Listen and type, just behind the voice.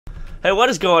Hey, what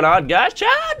is going on, guys?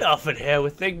 Dolphin here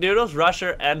with Think Noodles,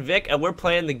 Rusher, and Vic, and we're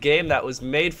playing the game that was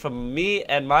made for me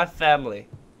and my family.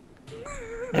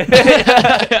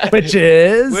 Which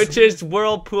is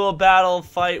Whirlpool Battle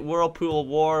Fight Whirlpool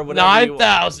War, whatever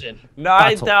 9,000.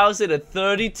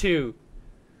 9,032.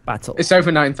 battle. It's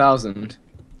over 9,000.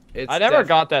 I never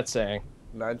got that saying.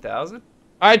 9,000?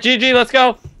 Alright, GG, let's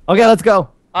go. Okay, let's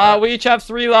go. We each have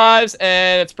 3 lives,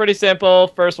 and it's pretty simple.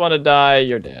 First one to die,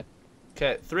 you're dead.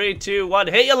 Okay, 3, 2, 1,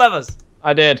 hit your levers.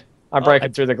 I did. I'm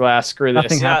breaking through the glass. Screw this.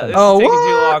 Nothing Yeah, happened. this is taking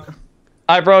too long.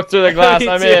 I broke through the glass.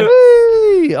 I'm in.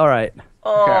 Whee! All right.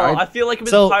 Oh, Okay, I feel like I'm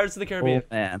in So- the Pirates of the Caribbean.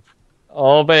 Oh, man.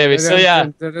 Oh, baby. So, yeah.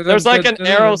 There's like an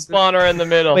arrow spawner in the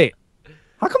middle. Wait.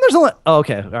 How come there's only... Oh,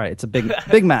 okay. All right. It's a big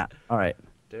map. All right.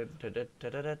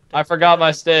 I forgot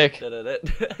my steak.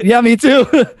 Yeah, me too.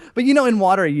 But you know, in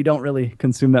water, you don't really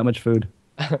consume that much food.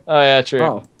 Oh, yeah, true.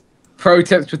 Oh. Pro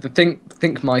tips with the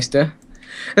Thinkmeister.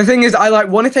 The thing is, I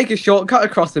want to take a shortcut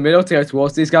across the middle to go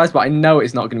towards these guys, but I know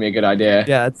it's not going to be a good idea.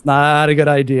 Yeah, it's not a good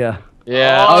idea.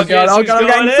 Yeah. Oh god, I'm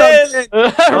getting sucked in.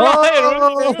 Ryan,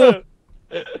 what are you doing?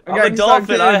 I'm a getting dolphin.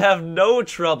 sucked I in. have no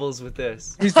troubles with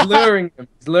this. He's luring him.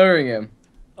 He's luring him.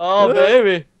 Oh,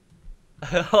 baby.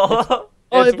 Oh,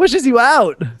 Oh, it pushes you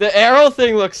out. The arrow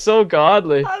thing looks so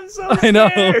godly. I'm so I know.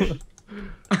 scared.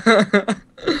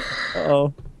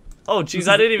 Uh-oh. Oh, jeez,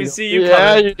 I didn't even see you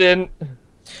Yeah, coming. you didn't.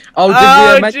 Oh,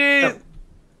 jeez.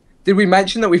 did we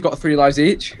mention that we've got 3 lives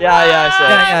each? Yeah, I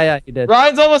said. Yeah, you did.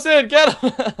 Ryan's almost in. Get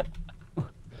him.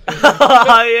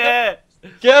 Oh, yeah.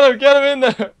 Get him in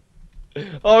there.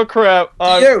 Oh, crap.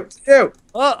 You!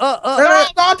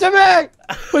 Not to me!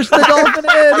 Push the dolphin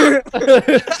in.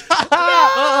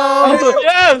 Uh-oh.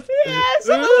 Yes! Yes,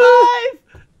 I'm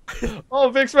alive. Oh,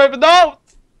 Vic's right, but no!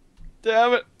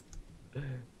 Damn it.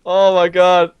 Oh, my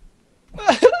God.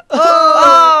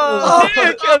 Oh.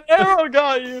 Vic, an arrow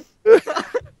got you.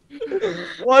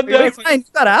 One day, Wait, Ryan, you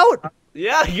got out?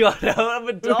 Yeah, you got out. I'm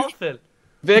a dolphin.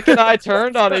 Vic and I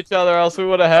turned on each other, else we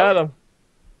would have had him.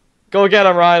 Go get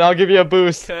him, Ryan. I'll give you a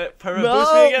boost. Okay, perfect. No.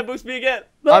 Boost me again. Boost me again.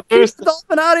 No, I keep boosted. the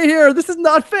dolphin out of here. This is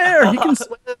not fair. He can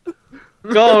swim.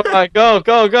 Go, Ryan.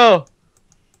 Go.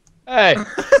 Hey.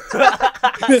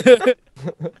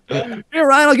 Here,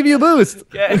 Ryan, I'll give you a boost.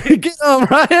 Okay. Get him,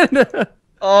 Ryan.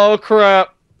 Oh,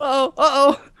 crap.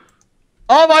 Uh-oh.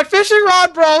 Oh, my fishing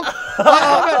rod broke.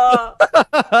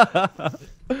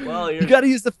 Well, You gotta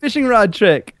use the fishing rod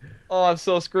trick. Oh, I'm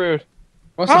so screwed.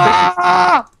 What's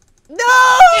the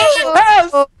No!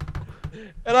 Yes!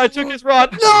 And I took his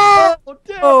rod. No!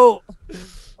 Damn. Oh.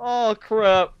 Oh,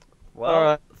 crap. Well, All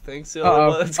right. thanks the only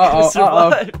one that's Uh-oh,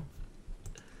 gonna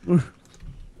survive.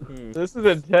 This is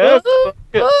intense.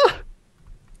 Alright,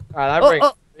 I bring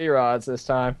 3 rods this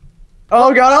time.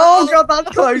 Oh god, that's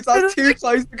close. That's too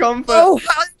close to comfort. Oh,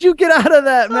 how did you get out of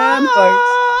that, man?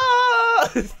 Ah!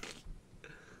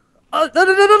 No.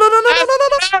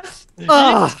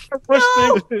 Ah. Push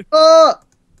things.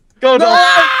 Go, No!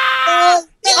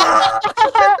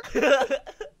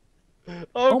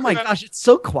 Oh my crap. gosh, it's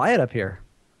so quiet up here.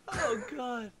 Oh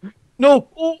god. No!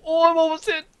 Oh, I'm almost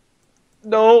in.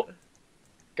 No.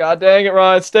 God dang it,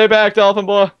 Ryan. Stay back, Dolphin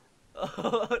boy.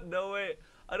 Oh, no way.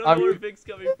 I don't I'm- know where Vic's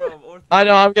coming from. Or I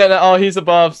know, I'm getting it. Oh, he's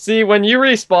above. See, when you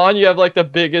respawn, you have like the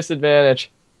biggest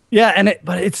advantage. Yeah,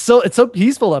 but it's so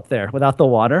peaceful up there without the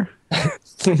water.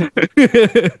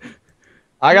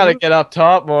 I gotta get up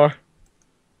top more.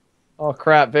 Oh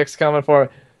crap, Vic's coming for me.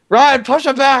 Ryan, push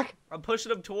him back! I'm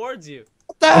pushing him towards you.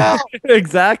 What the hell?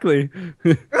 Exactly.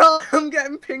 I'm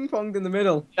getting ping-ponged in the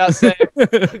middle. Yeah, same.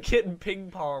 I'm getting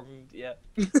ping-ponged. Yeah.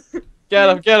 Get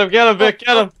him, Vic,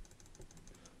 get him!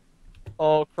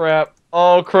 Oh crap.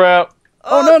 Oh,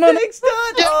 no. Vic's done!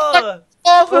 Oh.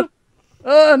 Dolphin!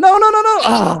 No.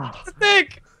 Ah.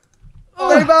 Vic!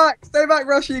 Stay back,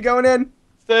 Rush, you going in?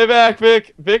 Stay back,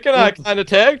 Vic. Vic and I kind of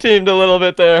tag teamed a little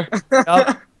bit there.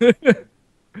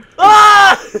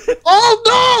 Ah! Oh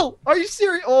no! Are you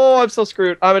serious? Oh, I'm so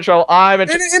screwed. I'm in trouble. I'm in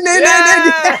trouble.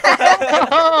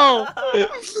 Oh!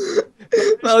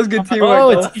 That was good teamwork.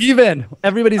 Oh, though. it's even.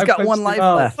 Everybody's I got punched one him life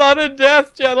out. left. Sudden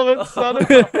death, gentlemen. Sudden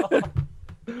death.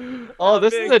 Oh,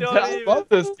 this is Vic, a don't I even. love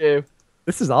this game.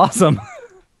 This is awesome.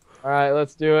 All right,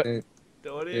 let's do it.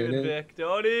 Don't even, Vic.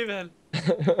 Don't even.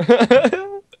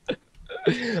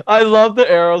 I love the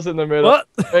arrows in the middle. What?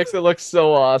 Makes it look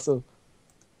so awesome.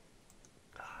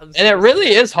 I'm And it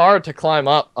really is hard to climb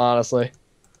up, honestly.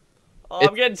 Oh,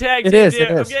 I'm getting tag It teamed is, here.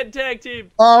 it I'm is. getting tag teamed.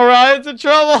 All Ryan's in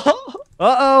trouble.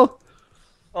 Uh-oh.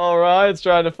 All Ryan's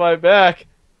trying to fight back.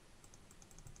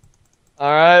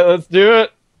 All right, let's do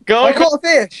it. Go. I caught a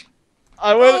fish.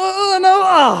 I went. Oh no!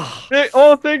 Oh, Vic,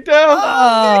 oh, think down. Vic's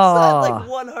at, like oh.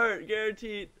 1 heart,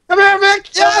 guaranteed. Come here, Vic.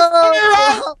 Yes, come here,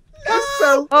 Ryan. That's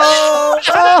so.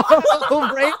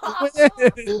 Oh, Ray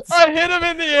wins. I hit him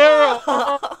in the arrow.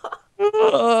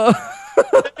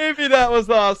 Maybe that was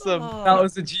awesome. That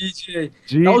was a GG.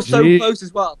 GG. That was so close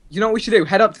as well. You know what we should do?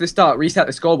 Head up to the start, reset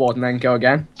the scoreboard, and then go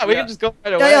again. Yeah, we Yeah. can just go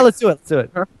right away. Yeah, let's do it. Let's do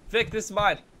it. Vic, this is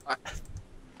mine.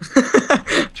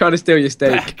 Trying to steal your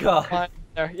steak. Back off. Fine.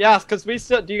 There. Yeah, because we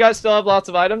still. Do you guys still have lots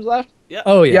of items left?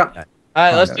 Oh yeah. Yeah. All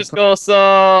right, let's Okay. just go.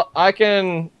 So I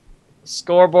can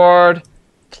scoreboard,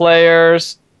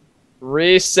 players,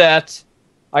 reset.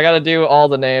 I gotta do all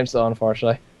the names though,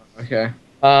 unfortunately. Okay.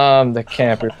 The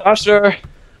camper rusher.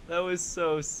 That was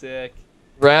so sick.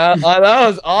 Round. Oh, that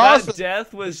was awesome. That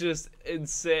death was just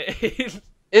insane.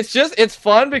 It's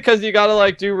fun because you gotta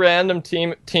like do random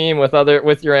team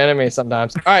with your enemies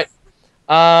sometimes. All right.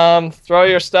 Throw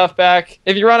your stuff back.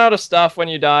 If you run out of stuff when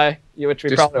you die, which we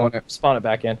Just probably spawn won't, spawn it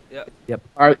back in. All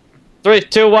right. 3,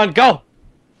 2, 1, go.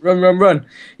 Run.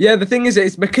 Yeah, the thing is,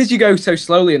 it's because you go so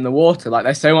slowly in the water. Like,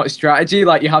 there's so much strategy.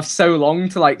 Like, you have so long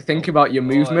to like think about your Oh,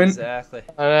 movement. exactly.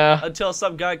 I know. Until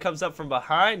some guy comes up from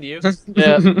behind you.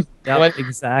 Yeah. Yep,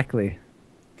 exactly.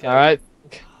 Okay. All right.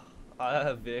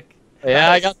 Vic.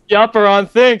 Yeah, I got the upper on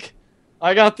think.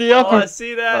 I got the Oh, upper. I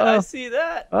see that. I see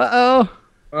that. Uh oh.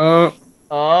 Oh.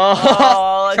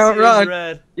 Oh, I Can't see run. is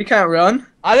red. You can't run.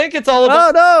 I think it's all Oh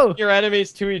about no! your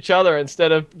enemies to each other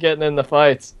instead of getting in the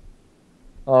fights.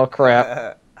 Oh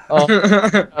crap. Oh.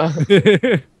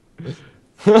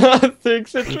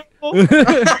 Think's in trouble.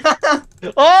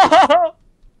 Oh!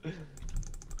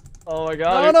 Oh my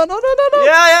god. No!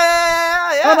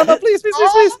 Yeah. No! Please!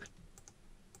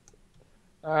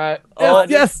 Alright. Oh,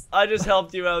 Yes. I just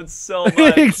helped you out so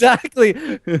much.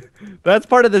 Exactly. That's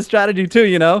part of the strategy too,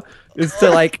 you know, is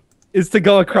to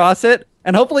go across it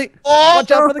and hopefully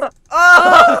watch out for the.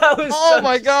 Oh, that was Oh so-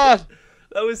 my god.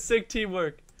 That was sick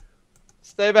teamwork.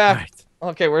 Stay back. Right.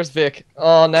 Okay, where's Vic?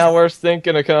 Oh, now where's Think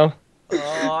gonna come?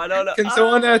 Oh, I don't know. Can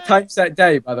someone typeset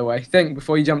day, by the way? Think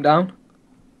before you jump down.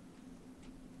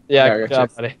 Yeah, Yeah, good gotcha.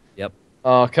 job, buddy. Yep.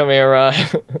 Oh, come here, Ryan.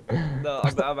 No,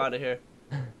 I'm out of here.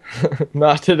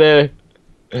 Not today.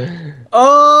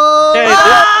 Oh!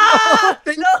 Hey,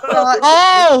 Think No! that.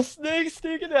 Oh,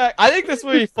 sneak attack. I think this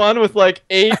would be fun with like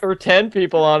 8 or 10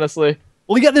 people, honestly.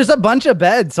 Well, yeah, there's a bunch of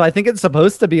beds, so I think it's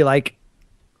supposed to be like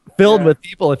filled Yeah. with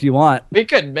people if you want. We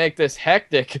could make this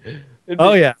hectic. It'd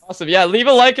Oh, be yeah. awesome. Yeah, leave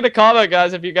a like and a comment,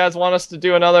 guys, if you guys want us to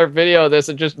do another video of this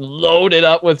and just load it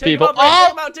up with Take people. him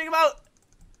out, take him out.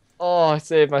 Oh, I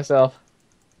saved myself.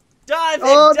 Dive, Vic,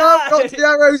 Oh no! dive. Got the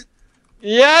arrows.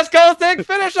 Yes, go Think,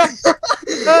 finish him.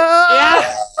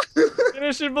 Yeah,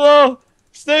 finish your blow.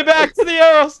 Stay back to the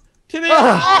arrows. To the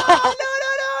arrows. Oh,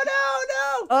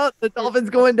 no. Oh, the dolphin's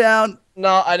going down.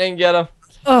 No, I didn't get him.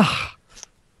 Oh,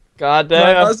 God Like,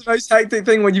 damn. that's the most hectic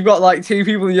thing when you've got like 2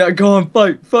 people and you're like, go on,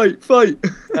 fight.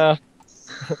 Yeah.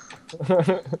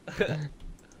 Oh,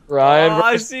 Ryan.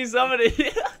 I see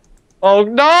somebody. Oh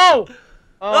no!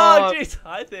 Oh, jeez.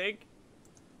 I think.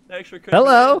 Thanks for cooking.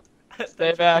 hello.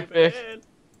 Stay back, Vic.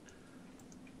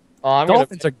 Oh, I'm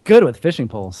Dolphins are good with fishing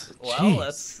poles. Well,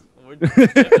 Jeez. we're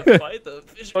gonna fight the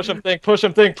fish. gonna push him, Think. Push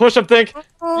him, Think. Push him, Think.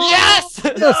 Yes!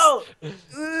 No!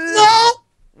 No!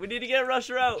 We need to get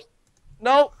Rusher out.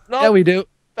 No! Yeah, we do.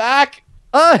 Back!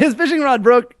 Oh, his fishing rod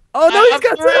broke. Oh no, I'm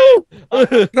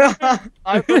he's got two.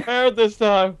 I'm prepared this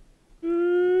time.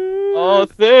 Oh,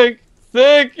 Think,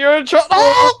 you're in trouble.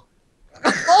 Oh!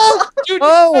 Oh, dude!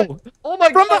 Oh, Oh my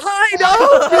from God! behind.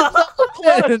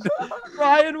 Oh,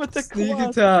 Ryan with the Sneak claw.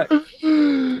 attack.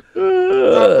 That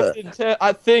was inten-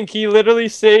 I think he literally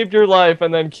saved your life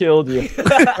and then killed you.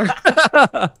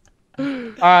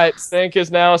 Alright, Think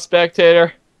is now a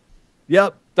spectator.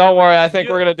 Yep. Don't worry, I think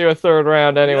we're gonna do a 3rd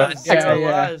round anyway. You got 0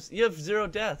 Yeah. lives. You have 0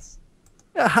 deaths.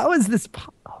 Yeah, how is this?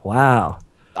 Wow.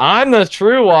 I'm the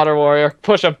true water warrior.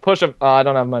 Push him, push him. Oh, I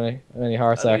don't have any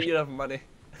hearts I think actually. you don't have money.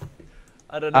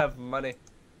 I don't have money.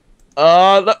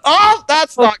 Oh,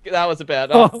 that's not. That was a bad.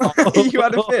 Oh, You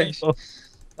had a fish.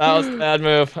 that was a bad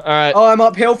move. All right, Oh, I'm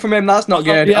uphill from him. That's not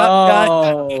good. yeah,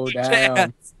 Oh, yeah.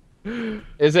 damn.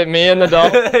 is it me and the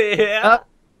dolphin? Yeah.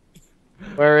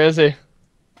 Where is he?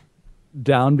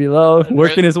 Down below,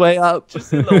 working his way up.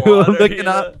 Just in the water. Looking yeah.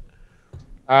 up.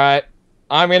 All right,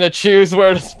 I'm gonna choose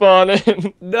where to spawn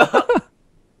in. No.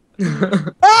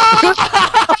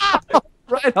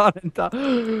 Right on in top.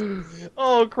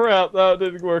 Oh crap, that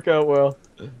didn't work out well.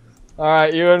 All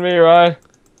right, you and me, Ryan.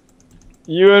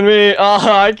 You and me. Oh,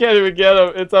 I can't even get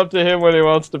him. It's up to him when he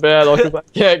wants to battle because I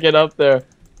can't get up there.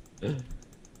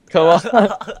 Come on.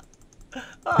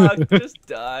 Oh, just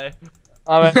die.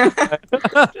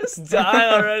 Just die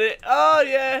already. Oh,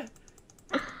 yeah.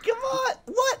 Come on.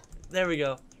 What? There we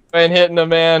go. Been hitting a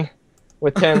man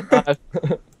with 10 lives.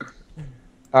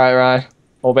 Alright, Ryan.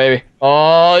 Oh, baby.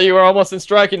 Oh, you were almost in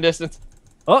striking distance.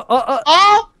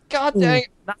 Oh, god dang it.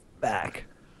 Not back.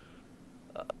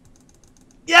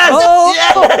 Yes! Oh!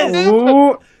 Yes!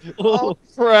 Ooh. Oh,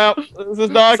 crap. This is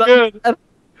not good.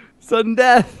 Sudden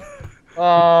death.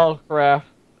 Oh, crap.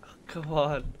 Come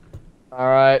on.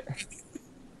 Alright.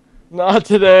 Not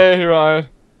today, Ryan.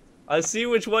 I see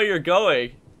which way you're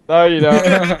going. No, you don't.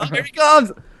 Here he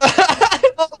comes.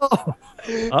 Oh.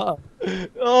 Uh-oh.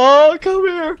 Oh, come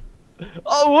here.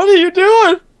 Oh, what are you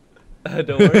doing?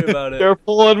 Don't worry about it. You're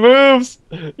pulling moves.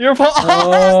 You're pulling.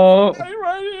 Oh.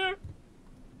 Right here.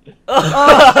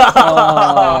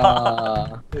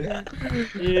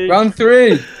 Round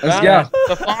 3. Let's go.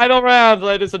 The final round,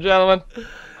 ladies and gentlemen.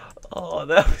 Oh,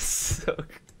 that was so good.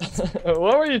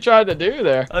 What were you trying to do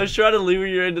there? I was trying to lure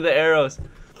you into the arrows.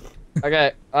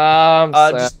 Okay.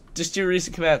 Just do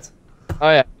recent commands. Oh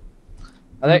yeah.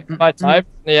 I think I typed.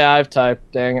 Yeah, I've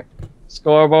typed. Dang it.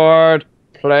 Scoreboard,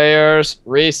 players,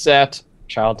 reset,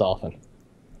 Child Dolphin.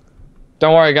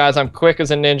 Don't worry, guys. I'm quick as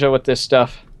a ninja with this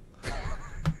stuff.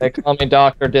 They call me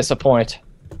Doctor Disappoint.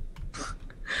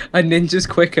 A ninja's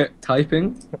quick at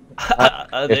typing.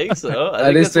 I think so. I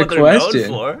That think is that's the what they're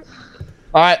question. known for.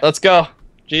 All right, let's go.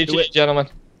 GG, gentlemen.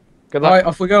 Good luck. Alright,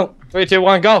 off we go. 3, 2,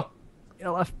 1, go.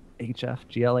 GLF, HF,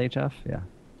 GLHF, yeah.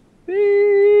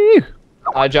 Whee!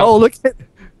 I jump. Oh, look at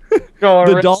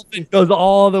Going the dolphin goes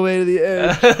all the way to the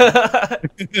edge.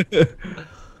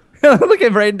 Look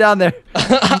at Brayden down there.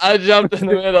 I jumped in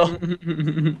the middle.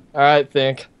 All right,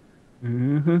 think.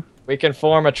 We can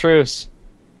form a truce.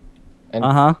 And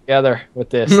together with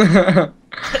this.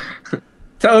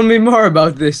 Tell me more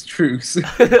about this truce.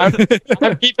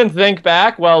 I'm keeping Think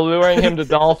back while luring him to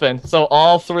Dolphin. So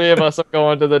all 3 of us are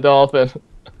going to the Dolphin.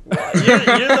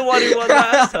 You're the one who won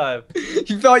last time.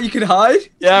 You thought you could hide?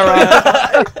 Yeah,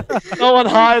 right. No one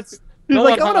hides. He's No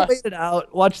like, one I'm gonna hides. wait it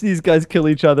out. Watch these guys kill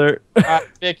each other. All right,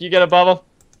 Vic, you get above him.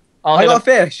 I'll I hit got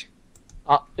a him. fish.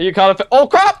 You caught a fish. Oh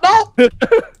crap! No!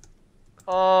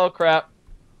 Oh crap!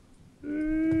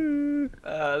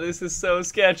 This is so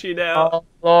sketchy now. Oh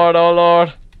lord! Oh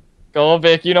lord! Go,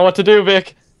 Vic. You know what to do,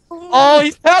 Vic. Oh,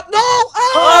 he's pat. No!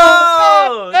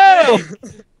 Oh!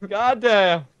 God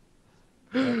damn!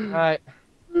 Alright.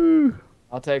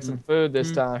 I'll take some food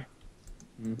this time.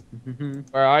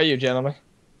 Where are you, gentlemen?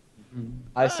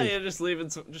 I see. You're just leaving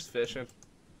just fishing.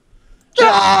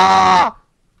 Ah!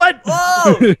 What?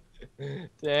 Whoa!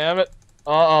 Damn it.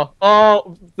 Uh-oh.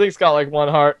 Oh, Thing's got like 1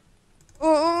 heart.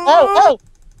 Oh!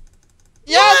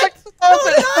 Yes! How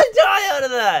did I die out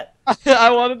of that? I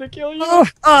wanted to kill you.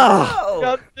 Oh!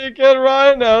 Got Vic and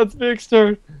Ryan now. It's Vic's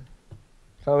turn.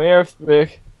 Come here,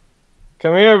 Vic.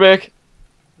 Come here, Vic.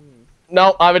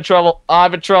 No, I'm in trouble.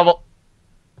 I'm in trouble.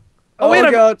 Oh, wait,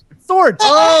 I got sword.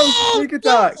 Oh, sneak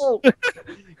attack. No!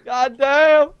 God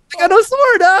damn. I got no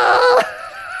sword. Ah!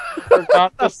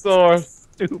 Forgot the sword.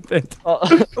 Stupid. What?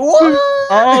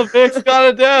 Oh, Vic's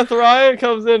got a death. Ryan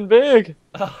comes in big.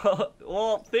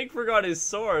 Well, Think forgot his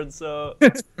sword, so.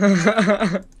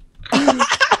 Damn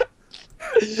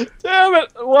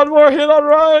it. 1 more hit on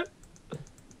Ryan.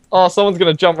 Oh, someone's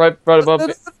going to jump right above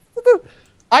me.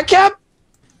 I kept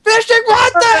fishing.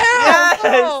 What the hell? Yes!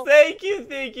 No! Thank you.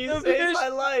 You The saved fish. my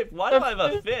life. Why do I have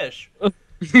a fish?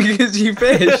 Because you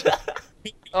fish.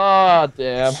 Oh,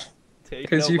 damn. Taking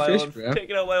 'Cause out you my fish, own, bro.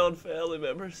 taking out my own family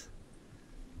members.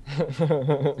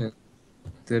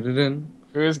 Dun-dun-dun.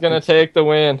 Who's going to take the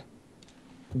win?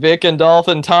 Vic and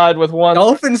Dolphin tied with 1.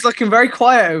 Dolphin's looking very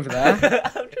quiet over there.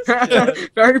 I'm just chilling.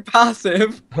 Very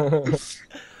passive. I'm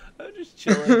just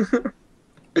chilling.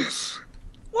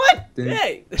 What?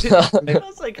 Hey! I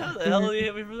was like, how the hell did you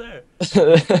hit me from there?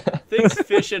 Thing's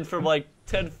fishing from like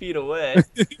 10 feet away.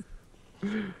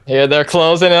 Yeah, they're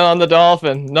closing in on the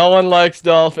Dolphin. No one likes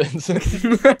dolphins.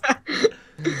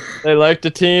 They like to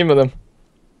team with them.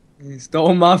 He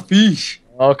stole my fish.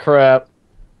 Oh, crap.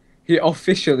 He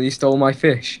officially stole my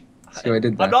fish. So I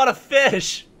did that. I'm not a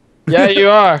fish! Yeah, you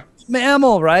are.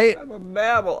 Mammal, right? I'm a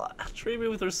mammal. Treat me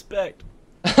with respect.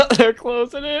 They're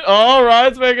closing in. Oh,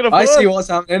 Ryan's making a push. I see what's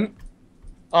happening.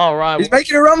 Oh, Ryan. He's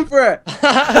making a run for it.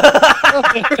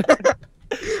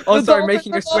 Oh, The sorry, dolphin,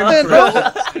 making the a swim dolphin, for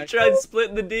it. I tried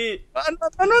splitting the D. Run.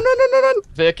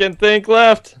 Vic and Think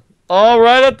left. Oh,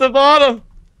 right at the bottom.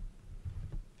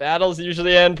 Battles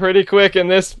usually end pretty quick in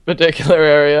this particular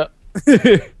area.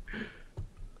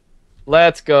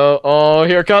 Let's go. Oh,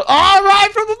 here comes. Oh,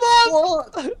 right from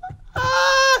above.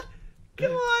 Ah!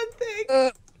 Come on, Think.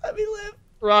 Let me live.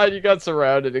 Ryan, you got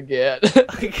surrounded again.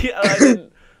 I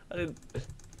didn't.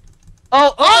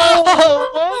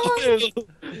 Oh!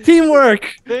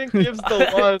 Teamwork. Fink gives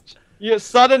the lunge. You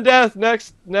sudden death.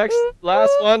 Next,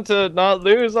 last one to not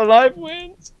lose a life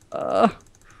wins.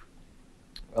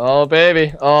 Oh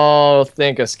baby. Oh,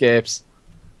 Think escapes.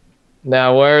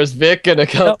 Now where's Vic gonna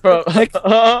come from?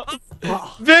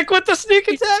 Vic with the sneak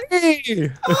attack.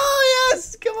 Oh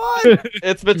yes, come on.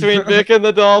 It's between Vic and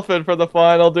the Dolphin for the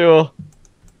final duel.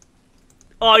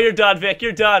 Oh, you're done, Vic.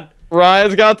 You're done.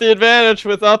 Ryan's got the advantage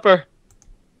with upper.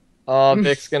 Oh,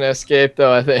 Vic's gonna escape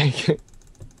though, I think.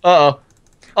 Uh-oh.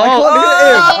 I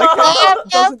can't hit him.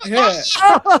 Doesn't hit. Yes.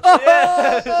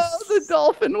 The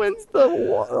Dolphin wins the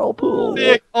whirlpool.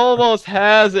 Vic almost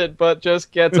has it, but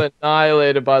just gets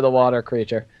annihilated by the water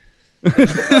creature.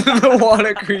 The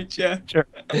water creature.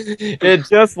 It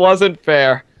just wasn't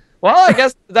fair. Well, I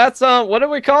guess that's what do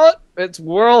we call it? It's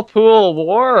Whirlpool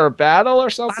War or Battle or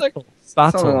something?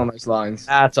 Something along those lines.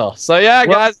 Battle. So yeah,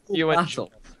 guys,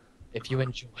 Battle. if you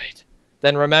enjoyed,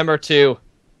 then remember to...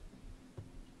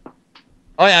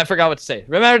 Oh yeah, I forgot what to say.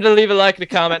 Remember to leave a like and a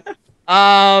comment. And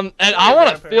I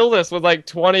want to fill this with like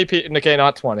 20 people. Okay,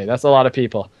 not 20. That's a lot of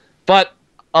people. But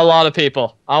a lot of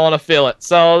people. I want to fill it.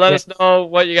 So let us know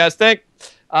what you guys think.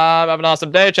 Have an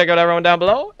awesome day. Check out everyone down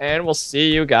below. And we'll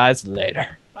see you guys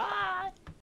later.